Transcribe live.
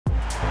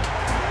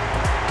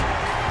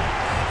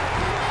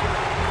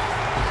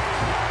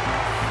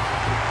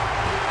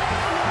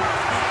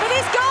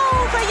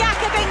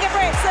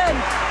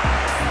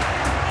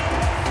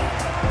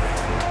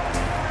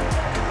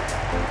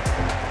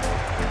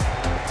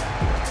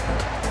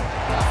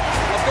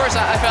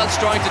course, I felt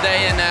strong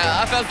today, and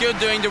I felt good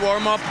doing the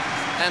warm-up,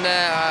 and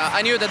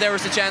I knew that there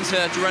was a chance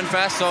to run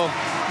fast, so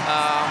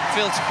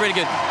feels pretty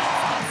good.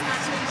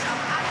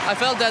 I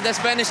felt that the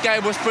Spanish guy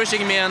was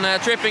pushing me and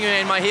tripping me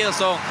in my heel,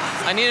 so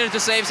I needed to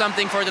save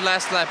something for the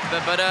last lap,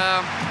 but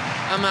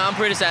I'm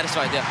pretty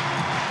satisfied, yeah.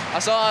 I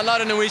saw a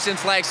lot of Norwegian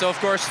flags, so of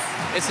course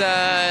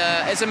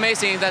it's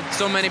amazing that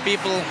so many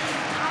people,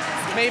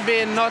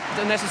 maybe not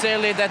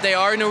necessarily that they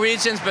are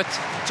Norwegians, but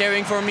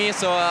cheering for me,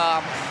 so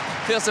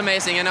feels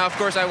amazing, and of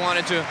course I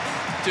wanted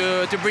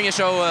to bring a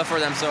show for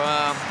them, so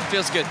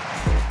feels good.